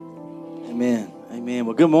Amen. Amen.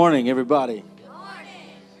 Well, good morning, everybody. Good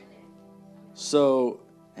morning. So,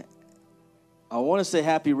 I want to say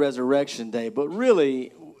Happy Resurrection Day, but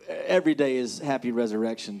really, every day is Happy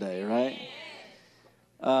Resurrection Day, right?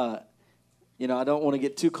 I don't want to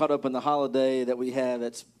get too caught up in the holiday that we have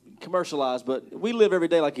that's commercialized, but we live every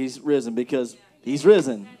day like He's risen because He's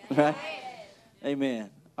risen, right? Amen.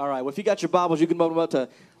 All right. Well, if you got your Bibles, you can open them up to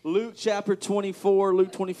Luke chapter 24.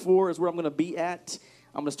 Luke 24 is where I'm going to be at.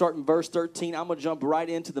 I'm going to start in verse 13. I'm going to jump right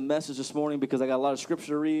into the message this morning because I got a lot of scripture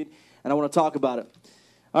to read, and I want to talk about it.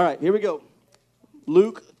 All right, here we go.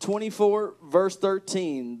 Luke 24, verse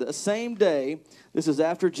 13. The same day, this is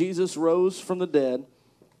after Jesus rose from the dead,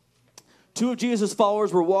 two of Jesus'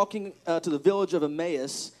 followers were walking to the village of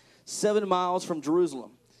Emmaus, 7 miles from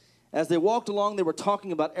Jerusalem. As they walked along, they were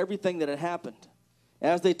talking about everything that had happened.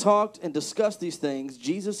 As they talked and discussed these things,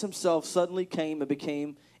 Jesus himself suddenly came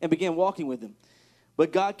and began walking with them.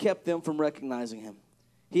 But God kept them from recognizing him.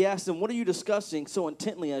 He asked them, "What are you discussing so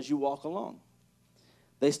intently as you walk along?"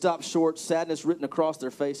 They stopped short, sadness written across their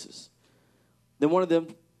faces. Then one of them,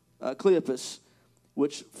 Cleopas,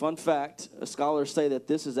 which, fun fact, scholars say that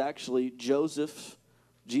this is actually Joseph,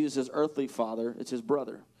 Jesus' earthly father. It's his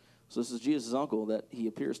brother. So this is Jesus' uncle that he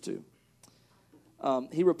appears to.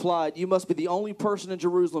 He replied, "You must be the only person in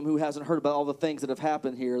Jerusalem who hasn't heard about all the things that have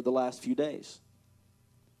happened here the last few days."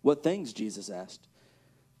 "What things?" Jesus asked.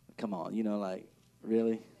 Come on,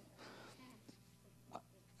 really?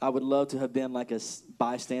 I would love to have been like a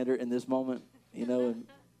bystander in this moment, and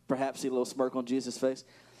perhaps see a little smirk on Jesus' face.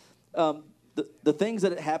 The things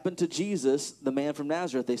that had happened to Jesus, the man from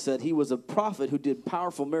Nazareth, they said he was a prophet who did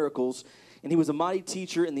powerful miracles, and he was a mighty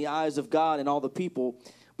teacher in the eyes of God and all the people.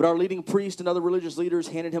 But our leading priest and other religious leaders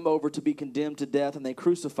handed him over to be condemned to death, and they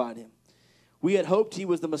crucified him. We had hoped he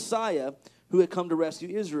was the Messiah who had come to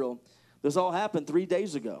rescue Israel. This all happened 3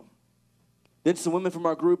 days ago. Then some women from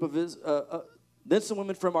our group of his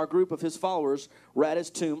followers were at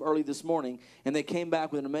his tomb early this morning, and they came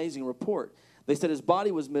back with an amazing report. They said his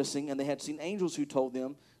body was missing, and they had seen angels who told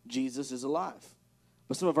them Jesus is alive.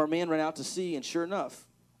 But some of our men ran out to see, and sure enough,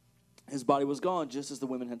 his body was gone, just as the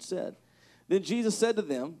women had said. Then Jesus said to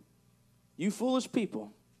them, "You foolish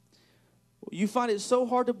people, you find it so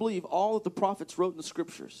hard to believe all that the prophets wrote in the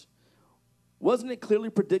scriptures. Wasn't it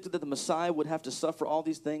clearly predicted that the Messiah would have to suffer all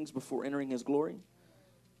these things before entering his glory?"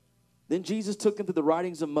 Then Jesus took them through the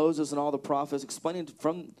writings of Moses and all the prophets, explaining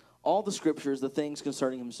from all the scriptures the things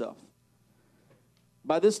concerning himself.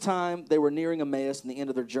 By this time, they were nearing Emmaus and the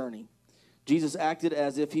end of their journey. Jesus acted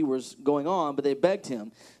as if he was going on, but they begged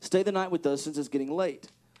him, "Stay the night with us since it's getting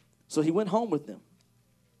late." So he went home with them,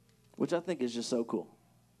 which I think is just so cool.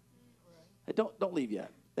 Hey, don't leave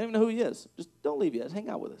yet. They don't even know who he is. Just don't leave yet. Just hang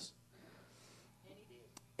out with us.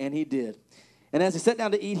 And he did. And as he sat down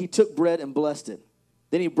to eat, he took bread and blessed it.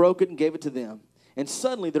 Then he broke it and gave it to them. And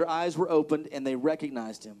suddenly their eyes were opened and they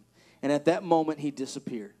recognized him. And at that moment he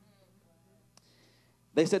disappeared.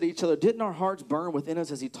 They said to each other, "Didn't our hearts burn within us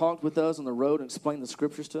as he talked with us on the road and explained the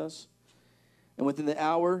scriptures to us?" And within the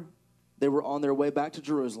hour, they were on their way back to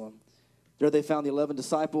Jerusalem. There they found the 11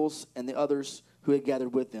 disciples and the others who had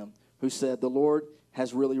gathered with them, who said, "The Lord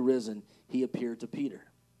has really risen. He appeared to Peter."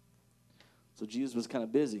 So Jesus was kind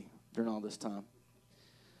of busy during all this time.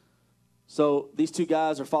 So these two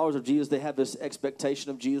guys are followers of Jesus. They have this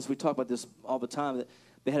expectation of Jesus. We talk about this all the time, that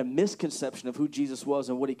they had a misconception of who Jesus was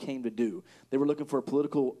and what he came to do. They were looking for a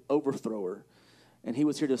political overthrower, and he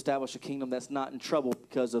was here to establish a kingdom that's not in trouble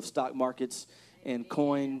because of stock markets and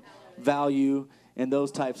coin value and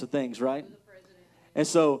those types of things, right? And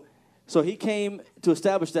so he came to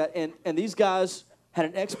establish that, and these guys had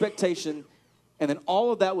an expectation, and then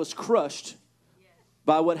all of that was crushed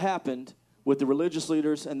by what happened with the religious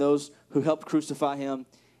leaders and those who helped crucify him,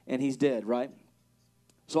 and he's dead, right?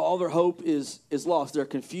 So all their hope is lost. They're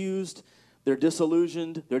confused, they're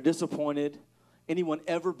disillusioned, they're disappointed. Anyone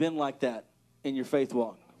ever been like that in your faith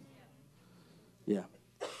walk? Yeah.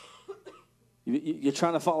 You're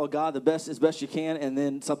trying to follow God as best you can, and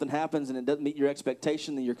then something happens and it doesn't meet your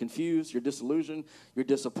expectation, then you're confused, you're disillusioned, you're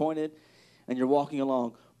disappointed, and you're walking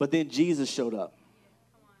along. But then Jesus showed up.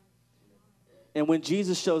 And when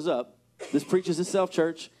Jesus shows up, this preaches itself,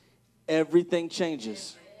 church, everything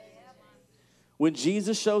changes. When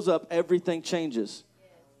Jesus shows up, everything changes.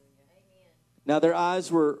 Now, their eyes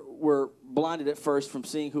were blinded at first from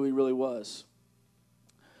seeing who he really was.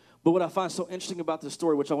 But what I find so interesting about this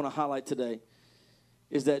story, which I want to highlight today,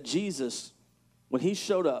 is that Jesus, when he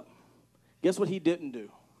showed up, guess what he didn't do?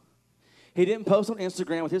 He didn't post on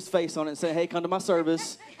Instagram with his face on it and say, "Hey, come to my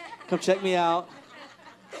service. Come check me out."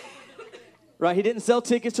 Right? He didn't sell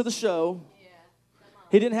tickets to the show.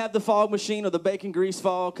 He didn't have the fog machine or the bacon grease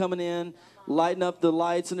fog coming in, lighting up the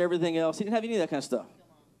lights and everything else. He didn't have any of that kind of stuff.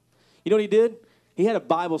 You know what he did? He had a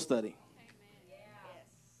Bible study.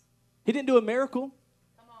 He didn't do a miracle.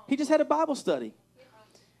 He just had a Bible study.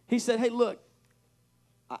 He said, hey, look,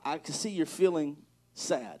 I can see you're feeling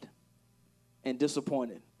sad and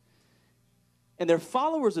disappointed. And they're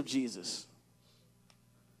followers of Jesus.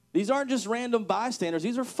 These aren't just random bystanders.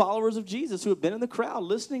 These are followers of Jesus who have been in the crowd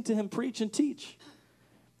listening to him preach and teach.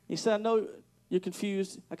 He said, I know you're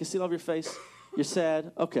confused. I can see it all over your face. You're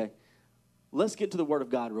sad. Okay, let's get to the Word of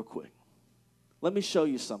God real quick. Let me show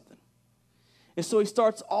you something. And so he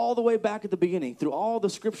starts all the way back at the beginning, through all the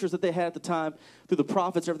scriptures that they had at the time, through the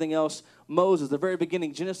prophets, everything else. Moses, the very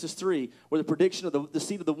beginning, Genesis 3, where the prediction of the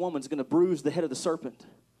seed of the woman is going to bruise the head of the serpent.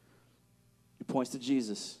 He points to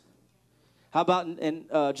Jesus. How about in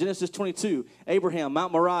Genesis 22, Abraham,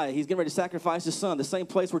 Mount Moriah, he's getting ready to sacrifice his son, the same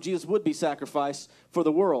place where Jesus would be sacrificed for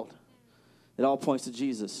the world. It all points to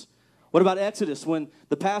Jesus. What about Exodus, when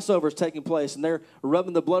the Passover is taking place and they're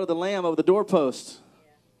rubbing the blood of the lamb over the doorpost?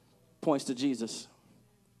 Points to Jesus.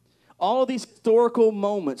 All of these historical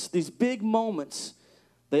moments, these big moments,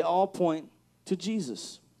 they all point to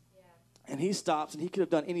Jesus. Yeah. And he stops, and he could have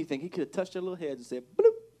done anything. He could have touched their little heads and said,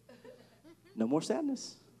 bloop, no more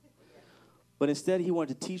sadness. But instead, he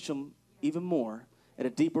wanted to teach them even more at a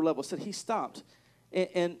deeper level. So he stopped.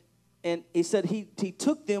 And he said he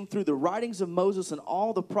took them through the writings of Moses and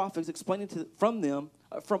all the prophets, explaining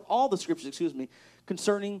from all the scriptures,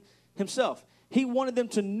 concerning himself. He wanted them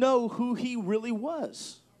to know who he really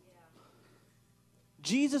was.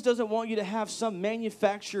 Jesus doesn't want you to have some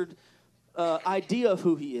manufactured idea of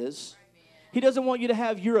who he is. He doesn't want you to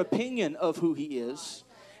have your opinion of who he is.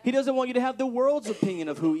 He doesn't want you to have the world's opinion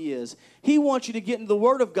of who he is. He wants you to get into the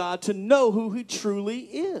Word of God to know who he truly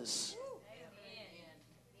is.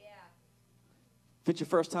 If it's your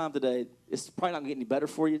first time today, it's probably not going to get any better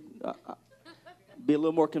for you. Be a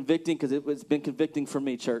little more convicting, because it's been convicting for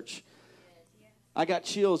me, church. I got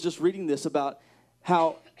chills just reading this about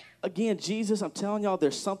how, again, Jesus, I'm telling y'all,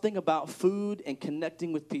 there's something about food and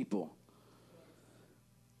connecting with people.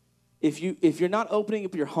 If you're not opening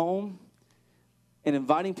up your home and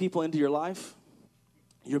inviting people into your life,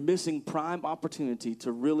 you're missing prime opportunity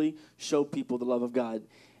to really show people the love of God.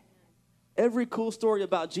 Every cool story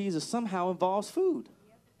about Jesus somehow involves food.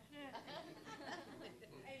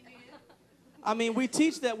 I mean, we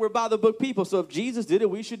teach that we're by the book people, so if Jesus did it,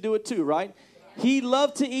 we should do it too, right? He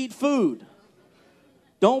loved to eat food.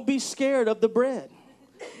 Don't be scared of the bread.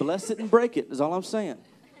 Bless it and break it is all I'm saying.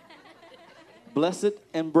 Bless it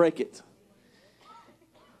and break it.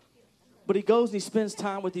 But he goes and he spends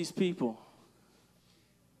time with these people.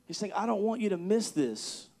 He's saying, I don't want you to miss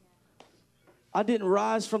this. I didn't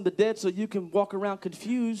rise from the dead so you can walk around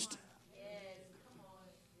confused.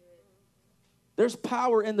 There's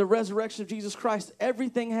power in the resurrection of Jesus Christ.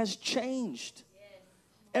 Everything has changed.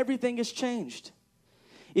 Everything has changed.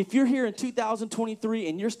 If you're here in 2023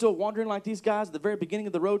 and you're still wandering like these guys at the very beginning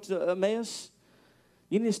of the road to Emmaus,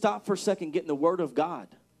 you need to stop for a second, get in the Word of God.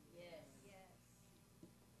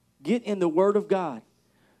 Get in the Word of God.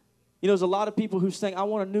 You know, there's a lot of people who saying, I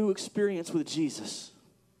want a new experience with Jesus.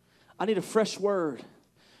 I need a fresh word.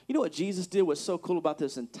 You know what Jesus did? What's so cool about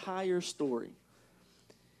this entire story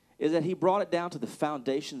is that he brought it down to the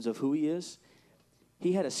foundations of who he is.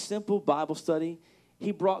 He had a simple Bible study.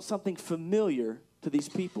 He brought something familiar to these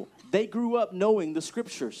people. They grew up knowing the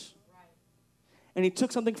scriptures. And he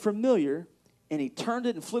took something familiar and he turned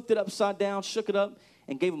it and flipped it upside down, shook it up,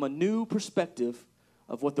 and gave them a new perspective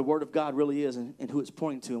of what the Word of God really is and who it's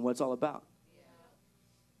pointing to and what it's all about.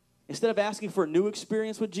 Instead of asking for a new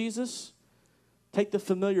experience with Jesus, take the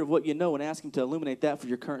familiar of what you know and ask him to illuminate that for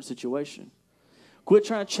your current situation. Quit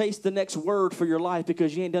trying to chase the next word for your life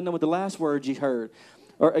because you ain't done nothing with the last word you heard.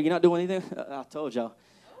 Or you're not doing anything, I told y'all,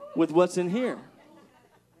 with what's in here.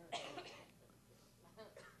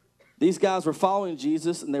 These guys were following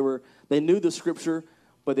Jesus and they knew the scripture,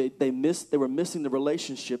 but they were missing the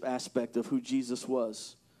relationship aspect of who Jesus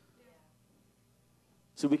was.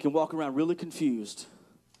 So we can walk around really confused,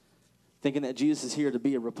 thinking that Jesus is here to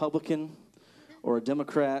be a Republican or a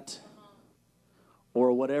Democrat or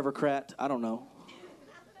a whatever-crat, I don't know.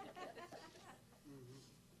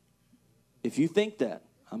 If you think that,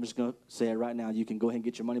 I'm just going to say it right now, you can go ahead and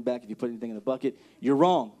get your money back if you put anything in the bucket. You're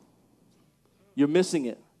wrong. You're missing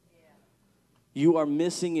it. You are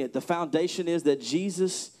missing it. The foundation is that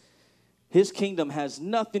Jesus, his kingdom has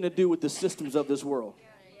nothing to do with the systems of this world.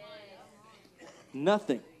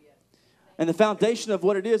 Nothing. And the foundation of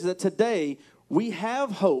what it is that today we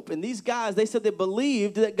have hope. And these guys, they said they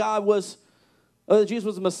believed that God was, Jesus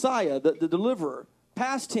was the Messiah, the deliverer.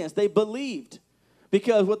 past tense. They believed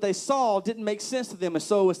because what they saw didn't make sense to them. And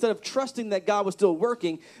so instead of trusting that God was still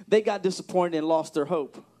working, they got disappointed and lost their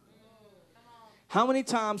hope. How many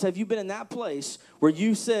times have you been in that place where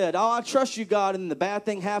you said, oh, I trust you, God, and the bad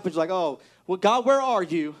thing happens? You're like, oh, well, God, where are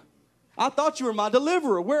you? I thought you were my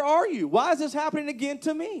deliverer. Where are you? Why is this happening again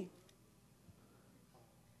to me?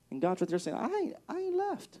 And God's right there saying, I ain't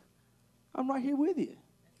left. I'm right here with you.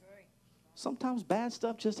 Sometimes bad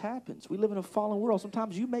stuff just happens. We live in a fallen world.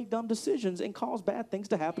 Sometimes you make dumb decisions and cause bad things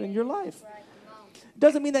to happen in your life. It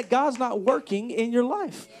doesn't mean that God's not working in your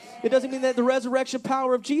life. It doesn't mean that the resurrection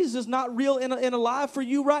power of Jesus is not real and alive for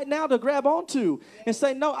you right now to grab onto and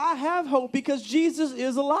say, no, I have hope because Jesus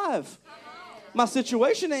is alive. My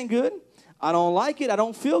situation ain't good. I don't like it. I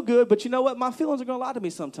don't feel good. But you know what? My feelings are going to lie to me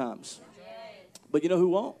sometimes. But you know who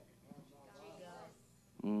won't?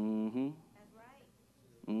 Mm-hmm.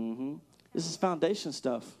 Mm-hmm. This is foundation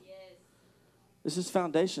stuff. This is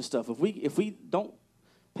foundation stuff. If we don't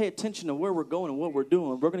pay attention to where we're going and what we're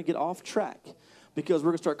doing, we're going to get off track because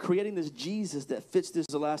we're going to start creating this Jesus that fits this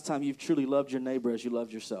the last time you've truly loved your neighbor as you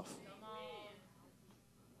loved yourself.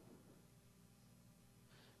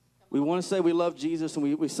 We want to say we love Jesus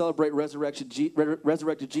and we celebrate resurrected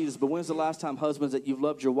Jesus, but when's the last time, husbands, that you've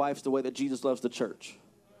loved your wives the way that Jesus loves the church?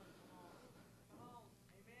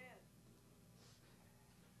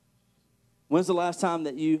 When's the last time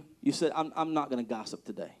that you said, I'm not going to gossip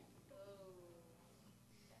today?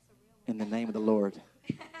 In the name of the Lord.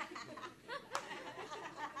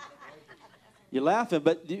 You're laughing,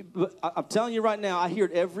 but I'm telling you right now, I hear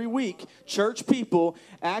it every week. Church people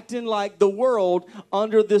acting like the world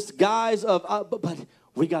under this guise of, but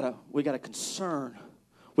we gotta concern.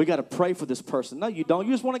 We gotta pray for this person. No, you don't.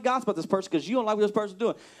 You just want to gossip about this person because you don't like what this person's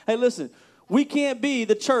doing. Hey, listen, we can't be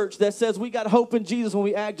the church that says we got hope in Jesus when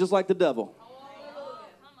we act just like the devil.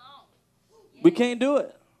 We can't do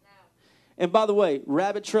it. And by the way,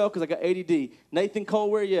 rabbit trail, because I got ADD. Nathan Cole,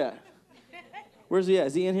 where you at? Where's he at?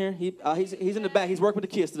 Is he in here? He's in the back. He's working with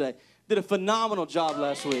the kids today. Did a phenomenal job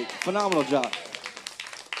last week. Phenomenal job.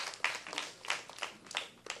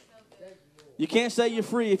 You can't say you're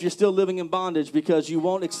free if you're still living in bondage because you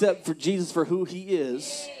won't accept for Jesus for who he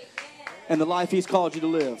is and the life he's called you to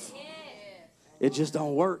live. It just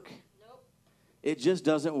don't work. It just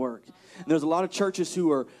doesn't work. And there's a lot of churches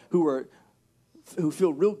who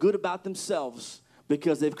feel real good about themselves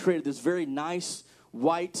because they've created this very nice,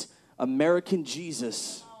 white, American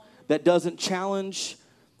Jesus that doesn't challenge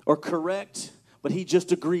or correct, but he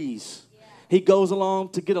just agrees. He goes along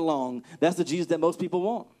to get along. That's the Jesus that most people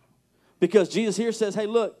want. Because Jesus here says, hey,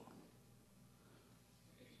 look,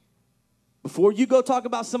 before you go talk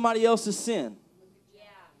about somebody else's sin,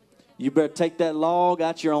 you better take that log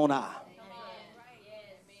out your own eye.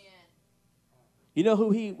 You know who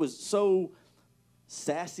he was so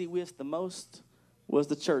sassy with the most? Was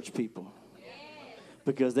the church people.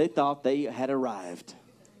 Because they thought they had arrived.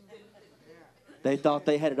 They thought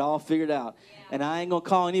they had it all figured out. And I ain't going to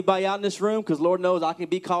call anybody out in this room because Lord knows I can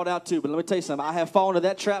be called out too. But let me tell you something. I have fallen into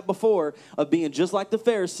that trap before of being just like the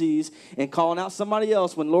Pharisees and calling out somebody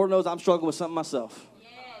else when Lord knows I'm struggling with something myself. Yes.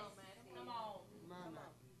 Come on.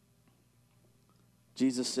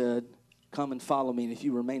 Jesus said, come and follow me. And if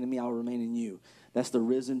you remain in me, I will remain in you. That's the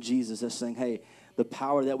risen Jesus that's saying, hey, the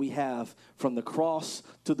power that we have from the cross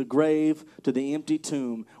to the grave to the empty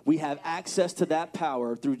tomb, we have access to that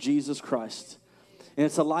power through Jesus Christ. And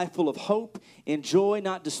it's a life full of hope and joy,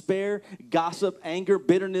 not despair, gossip, anger,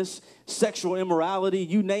 bitterness, sexual immorality,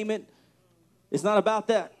 you name it. It's not about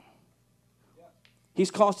that.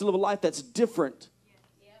 He's called us to live a life that's different.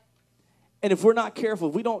 And if we're not careful,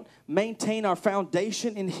 if we don't maintain our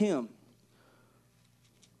foundation in him,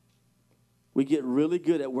 we get really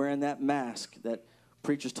good at wearing that mask that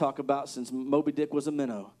preachers talk about since Moby Dick was a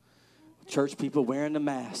minnow. Church people wearing the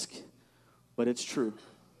mask. But it's true.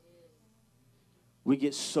 We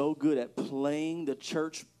get so good at playing the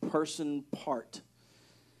church person part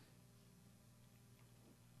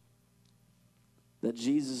that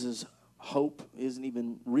Jesus' hope isn't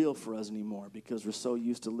even real for us anymore because we're so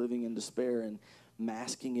used to living in despair and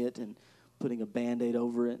masking it and putting a Band-Aid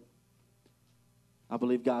over it. I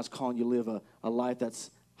believe God's calling you to live a life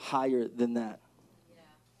that's higher than that.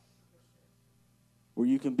 Where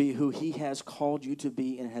you can be who he has called you to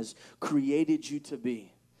be and has created you to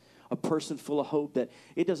be. A person full of hope that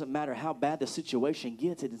it doesn't matter how bad the situation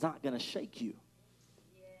gets, it's not going to shake you.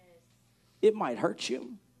 It might hurt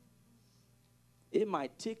you. It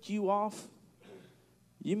might tick you off.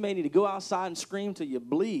 You may need to go outside and scream till you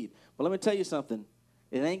bleed. But let me tell you something.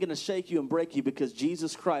 It ain't going to shake you and break you because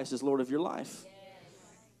Jesus Christ is Lord of your life.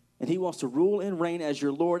 And he wants to rule and reign as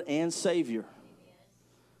your Lord and Savior.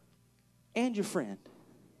 and your friend.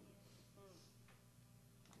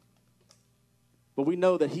 But we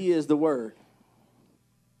know that he is the Word.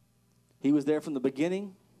 He was there from the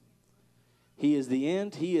beginning. He is the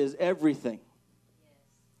end. He is everything.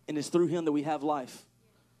 And it's through him that we have life.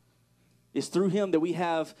 It's through him that we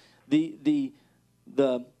have the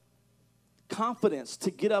confidence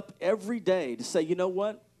to get up every day to say, you know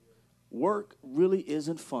what? Work really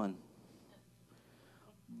isn't fun.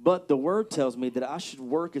 But the Word tells me that I should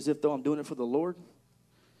work as if though I'm doing it for the Lord.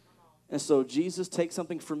 And so Jesus takes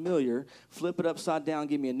something familiar, flip it upside down,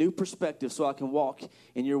 give me a new perspective so I can walk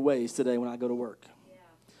in your ways today when I go to work. Yeah.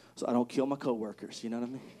 So I don't kill my coworkers, you know what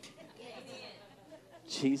I mean?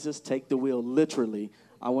 Jesus, take the wheel, literally.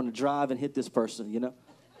 I want to drive and hit this person, you know?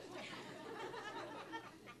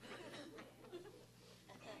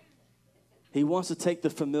 He wants to take the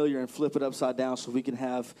familiar and flip it upside down so we can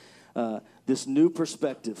have this new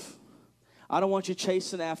perspective. I don't want you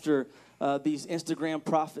chasing after these Instagram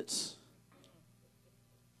prophets.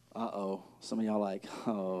 Uh-oh. Some of y'all like,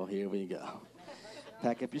 oh, here we go.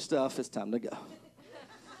 Pack up your stuff. It's time to go.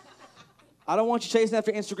 I don't want you chasing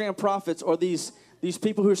after Instagram prophets or these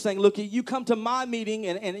people who are saying, look, you come to my meeting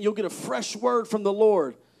and you'll get a fresh word from the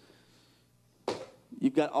Lord.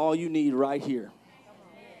 You've got all you need right here.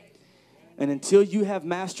 And until you have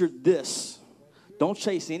mastered this, don't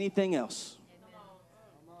chase anything else.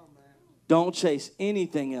 Don't chase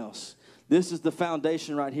anything else. This is the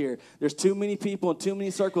foundation right here. There's too many people in too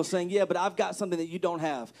many circles saying, yeah, but I've got something that you don't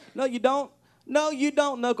have. No, you don't. No, you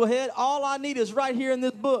don't, knucklehead. All I need is right here in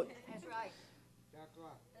this book. That's right.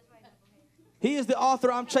 He is the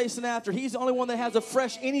author I'm chasing after. He's the only one that has a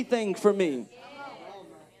fresh anything for me.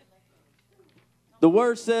 The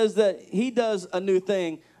Word says that he does a new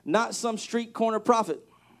thing, not some street corner prophet.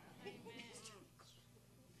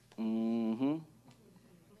 Mm-hmm.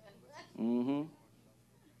 Mm-hmm.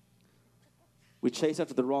 We chase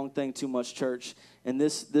after the wrong thing too much, church. And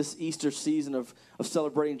this Easter season of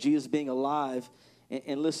celebrating Jesus being alive,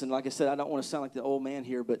 and listen, like I said, I don't want to sound like the old man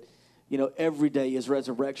here, but, you know, every day is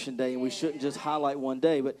Resurrection Day, and we shouldn't just highlight one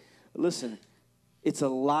day. But listen, it's a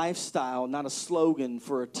lifestyle, not a slogan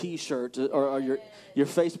for a T-shirt or your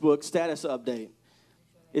Facebook status update.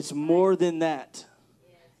 It's more than that.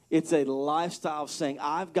 It's a lifestyle of saying,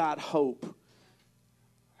 I've got hope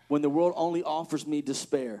when the world only offers me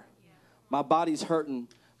despair. My body's hurting,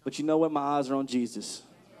 but you know what? My eyes are on Jesus.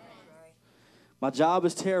 My job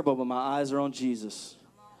is terrible, but my eyes are on Jesus.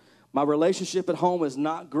 My relationship at home is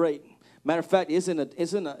not great. Matter of fact, isn't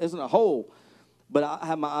a hole, but I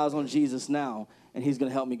have my eyes on Jesus now, and he's going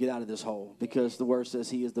to help me get out of this hole because the Word says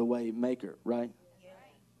he is the way maker, right?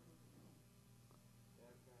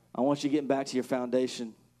 I want you getting back to your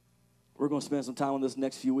foundation. We're going to spend some time on this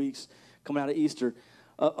next few weeks coming out of Easter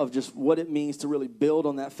of just what it means to really build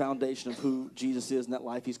on that foundation of who Jesus is and that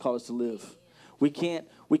life he's called us to live. We can't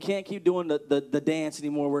keep doing the dance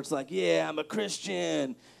anymore where it's like, yeah, I'm a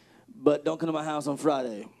Christian, but don't come to my house on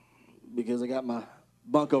Friday because I got my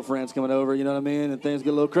Bunko friends coming over, you know what I mean? And things get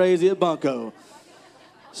a little crazy at Bunko.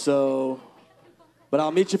 So, but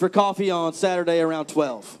I'll meet you for coffee on Saturday around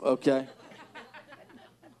 12, okay?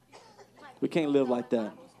 We can't live like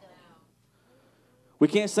that. We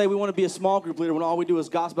can't say we want to be a small group leader when all we do is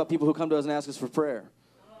gossip about people who come to us and ask us for prayer.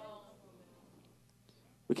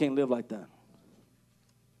 We can't live like that.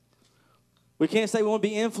 We can't say we want to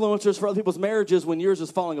be influencers for other people's marriages when yours is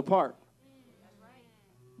falling apart.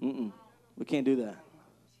 We can't do that.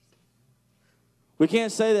 We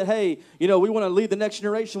can't say that, hey, you know, we want to lead the next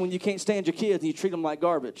generation when you can't stand your kids and you treat them like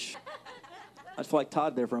garbage. I just feel like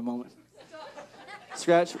Todd there for a moment.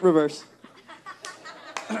 Scratch, reverse.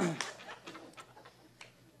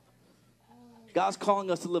 God's calling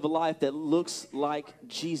us to live a life that looks like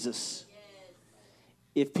Jesus.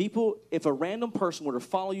 If a random person were to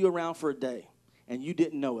follow you around for a day and you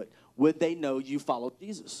didn't know it, would they know you followed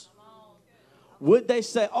Jesus? Would they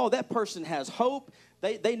say, oh, that person has hope?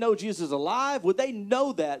 They know Jesus is alive? Would they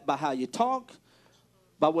know that by how you talk?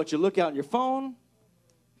 By what you look out on your phone?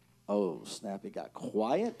 Oh, snap, it got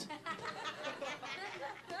quiet.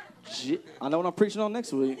 I know what I'm preaching on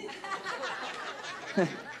next week.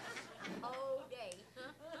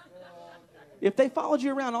 If they followed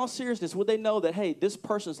you around in all seriousness, would they know that, hey, this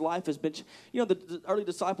person's life has been, you know, the early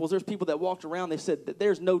disciples, there's people that walked around, they said that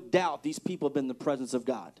there's no doubt these people have been in the presence of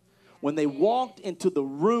God. When they walked into the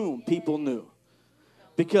room, people knew.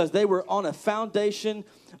 Because they were on a foundation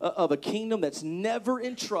of a kingdom that's never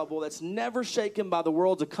in trouble, that's never shaken by the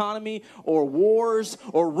world's economy or wars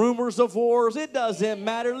or rumors of wars. It doesn't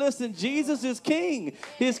matter. Listen, Jesus is king.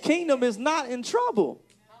 His kingdom is not in trouble.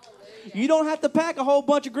 You don't have to pack a whole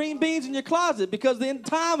bunch of green beans in your closet because the end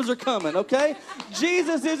times are coming, okay?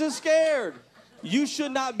 Jesus isn't scared. You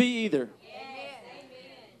should not be either.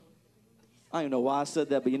 I don't even know why I said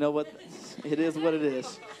that, but you know what? It is what it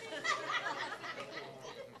is.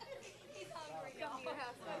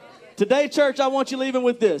 Today, church, I want you leaving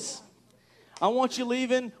with this. I want you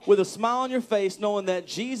leaving with a smile on your face knowing that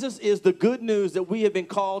Jesus is the good news that we have been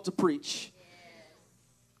called to preach.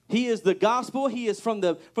 He is the gospel. He is from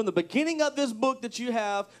the beginning of this book that you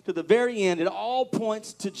have to the very end. It all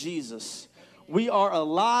points to Jesus. We are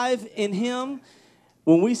alive in him.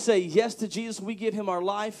 When we say yes to Jesus, we give him our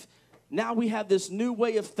life. Now we have this new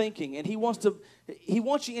way of thinking, and he wants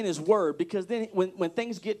you in his word, because then when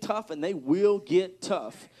things get tough, and they will get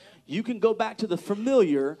tough, you can go back to the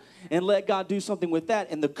familiar and let God do something with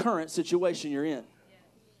that in the current situation you're in.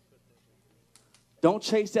 Don't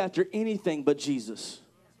chase after anything but Jesus.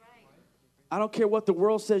 I don't care what the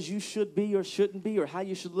world says you should be or shouldn't be, or how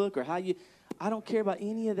you should look, or I don't care about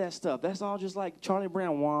any of that stuff. That's all just like Charlie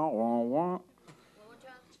Brown. Wah, wah, wah.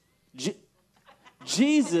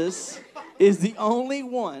 Jesus is the only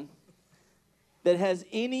one that has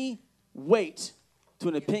any weight to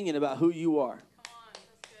an opinion about who you are.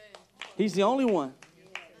 He's the only one.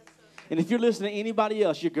 And if you're listening to anybody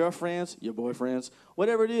else, your girlfriends, your boyfriends,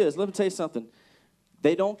 whatever it is, let me tell you something.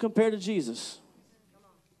 They don't compare to Jesus.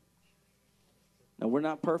 Now, we're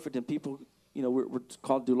not perfect, and people, we're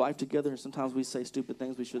called to do life together, and sometimes we say stupid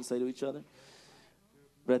things we shouldn't say to each other.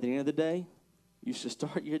 But at the end of the day, you should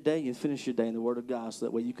start your day and finish your day in the Word of God, so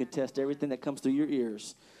that way you can test everything that comes through your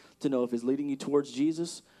ears to know if it's leading you towards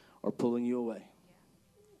Jesus or pulling you away.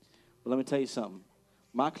 But let me tell you something.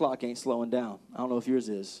 My clock ain't slowing down. I don't know if yours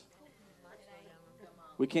is.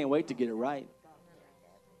 We can't wait to get it right.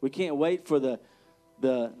 We can't wait for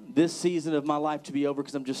this season of my life to be over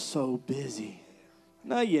because I'm just so busy.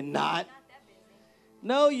 No, you're not.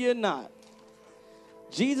 No, you're not.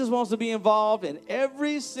 Jesus wants to be involved in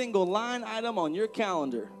every single line item on your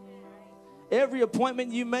calendar. Every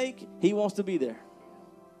appointment you make, he wants to be there.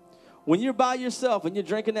 When you're by yourself and you're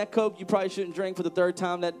drinking that Coke, you probably shouldn't drink for the third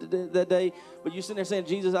time that day, but you're sitting there saying,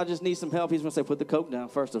 Jesus, I just need some help. He's going to say, put the Coke down,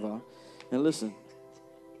 first of all. And listen,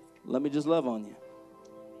 let me just love on you.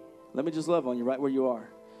 Let me just love on you right where you are.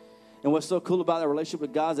 And what's so cool about our relationship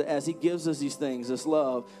with God is that as he gives us these things, this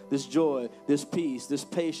love, this joy, this peace, this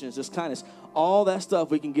patience, this kindness, all that stuff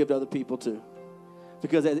we can give to other people too.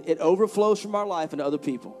 Because it overflows from our life into other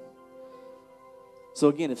people. So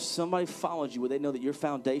again, if somebody follows you, would they know that your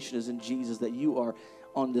foundation is in Jesus, that you are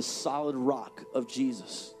on this solid rock of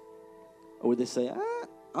Jesus? Or would they say, I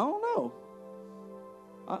don't know.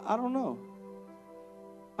 I don't know.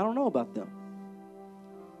 I don't know about them.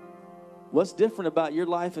 What's different about your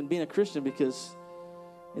life and being a Christian? Because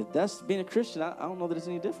if that's being a Christian, I don't know that it's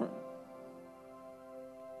any different.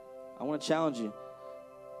 I want to challenge you.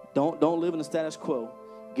 Don't live in the status quo.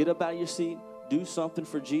 Get up out of your seat. Do something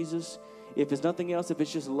for Jesus. If it's nothing else, if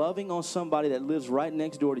it's just loving on somebody that lives right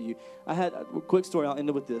next door to you. I had a quick story. I'll end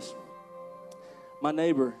it with this. My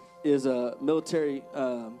neighbor is a military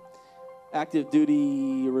active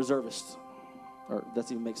duty reservist. Or that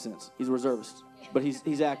even makes sense. He's a reservist. But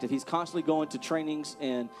he's active. He's constantly going to trainings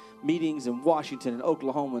and meetings in Washington and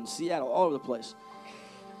Oklahoma and Seattle, all over the place.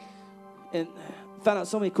 And found out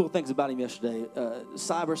so many cool things about him yesterday.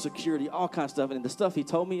 Cybersecurity, all kinds of stuff. And the stuff he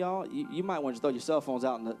told me, y'all, you might want to throw your cell phones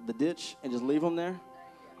out in the ditch and just leave them there.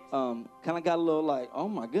 Kind of got a little like, oh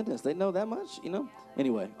my goodness, they know that much,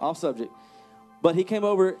 Anyway, off subject. But he came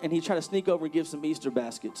over and he tried to sneak over and give some Easter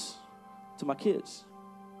baskets to my kids.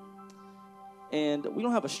 And we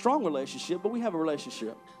don't have a strong relationship, but we have a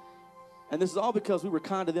relationship. And this is all because we were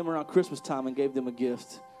kind to them around Christmas time and gave them a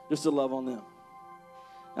gift just to love on them.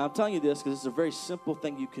 Now, I'm telling you this because it's a very simple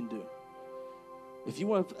thing you can do. If you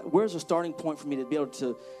want, where's a starting point for me to be able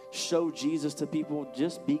to show Jesus to people?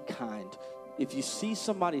 Just be kind. If you see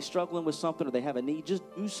somebody struggling with something or they have a need, just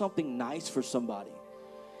do something nice for somebody.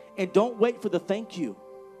 And don't wait for the thank you.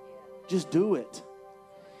 Just do it.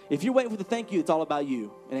 If you're waiting for the thank you, it's all about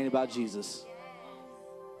you. It ain't about Jesus.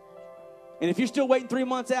 And if you're still waiting 3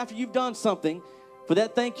 months after you've done something for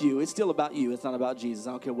that thank you, it's still about you. It's not about Jesus.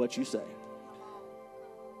 I don't care what you say.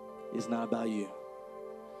 It's not about you.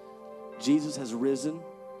 Jesus has risen.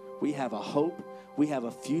 We have a hope. We have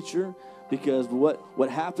a future because what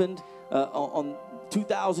happened on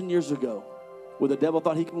 2,000 years ago where the devil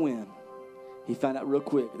thought he could win, he found out real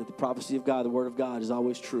quick that the prophecy of God, the word of God, is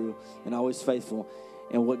always true and always faithful.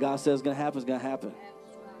 And what God says is going to happen is going to happen.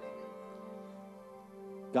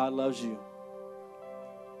 God loves you.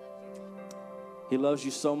 He loves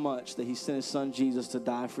you so much that he sent his son Jesus to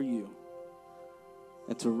die for you.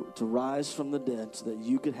 and to rise from the dead so that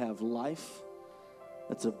you could have life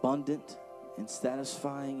that's abundant and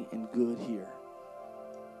satisfying and good here.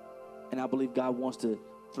 And I believe God wants to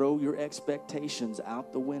throw your expectations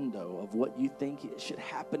out the window of what you think it should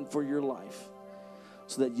happen for your life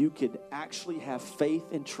so that you could actually have faith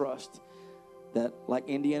and trust that, like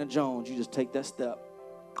Indiana Jones, you just take that step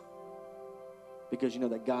because you know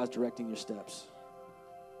that God's directing your steps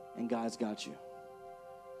and God's got you.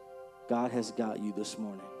 God has got you this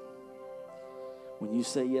morning. When you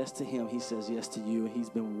say yes to him, he says yes to you, and he's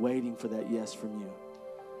been waiting for that yes from you.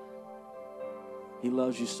 He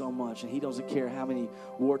loves you so much, and he doesn't care how many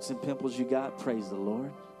warts and pimples you got. Praise the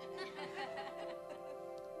Lord.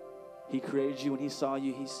 He created you. When he saw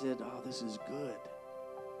you, he said, oh, this is good.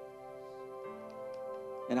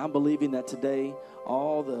 And I'm believing that today,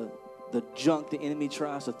 all the junk the enemy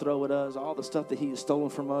tries to throw at us, all the stuff that he has stolen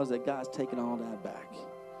from us, that God's taking all that back.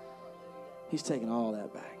 He's taking all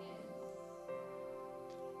that back.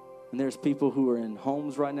 And there's people who are in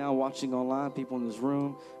homes right now watching online, people in this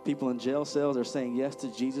room, people in jail cells are saying yes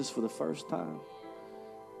to Jesus for the first time.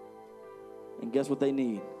 And guess what they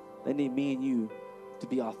need? They need me and you to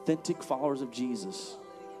be authentic followers of Jesus,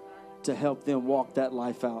 to help them walk that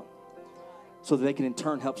life out so that they can in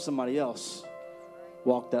turn help somebody else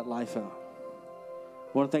walk that life out.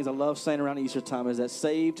 One of the things I love saying around Easter time is that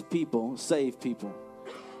saved people save people.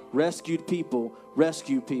 Rescued people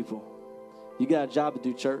rescue people. You got a job to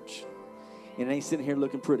do, church, and it ain't sitting here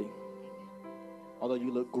looking pretty, although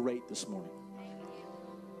you look great this morning.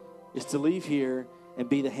 It's to leave here and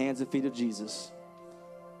be the hands and feet of Jesus.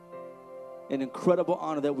 An incredible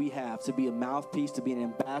honor that we have to be a mouthpiece, to be an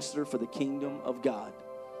ambassador for the kingdom of God.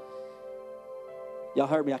 Y'all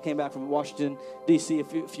heard me. I came back from Washington, D.C. a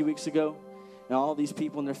few weeks ago, and all these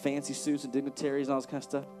people in their fancy suits and dignitaries and all this kind of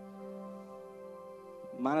stuff.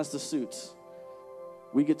 Minus the suits.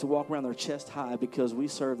 We get to walk around their chest high because we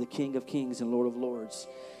serve the King of Kings and Lord of Lords.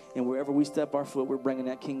 And wherever we step our foot, we're bringing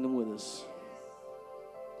that kingdom with us.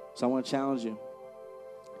 So I want to challenge you.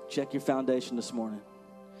 Check your foundation this morning.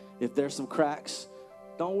 If there's some cracks,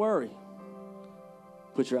 don't worry.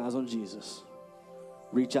 Put your eyes on Jesus.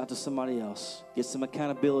 Reach out to somebody else. Get some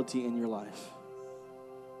accountability in your life.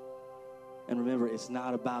 And remember, it's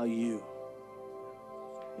not about you.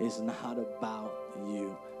 It's not about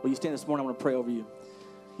you. Will you stand this morning? I want to pray over you.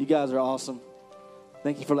 You guys are awesome.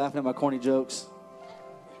 Thank you for laughing at my corny jokes.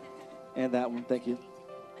 And that one. Thank you.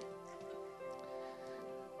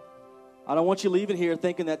 I don't want you leaving here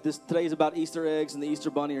thinking that today's about Easter eggs and the Easter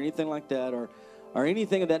bunny or anything like that or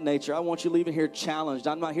anything of that nature. I want you leaving here challenged.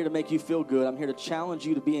 I'm not here to make you feel good. I'm here to challenge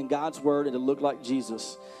you to be in God's word and to look like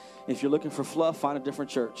Jesus. If you're looking for fluff, find a different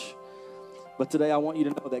church. But today I want you to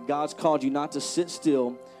know that God's called you not to sit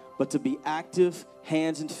still, but to be active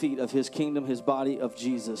hands and feet of his kingdom, his body of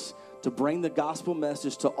Jesus, to bring the gospel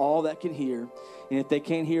message to all that can hear. And if they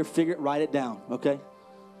can't hear, write it down, okay?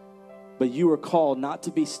 But you are called not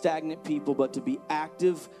to be stagnant people, but to be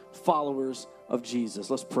active followers of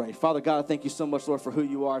Jesus. Let's pray. Father God, I thank you so much, Lord, for who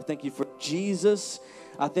you are. Thank you for Jesus.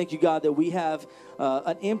 I thank you, God, that we have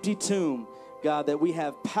an empty tomb. God, that we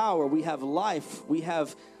have power, we have life, we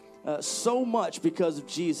have so much because of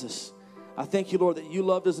Jesus. I thank you, Lord, that you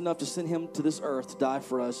loved us enough to send him to this earth to die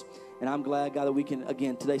for us. And I'm glad, God, that we can,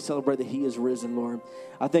 again, today celebrate that he is risen, Lord.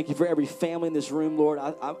 I thank you for every family in this room, Lord.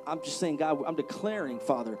 I'm just saying, God, I'm declaring,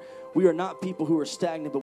 Father, we are not people who are stagnant, but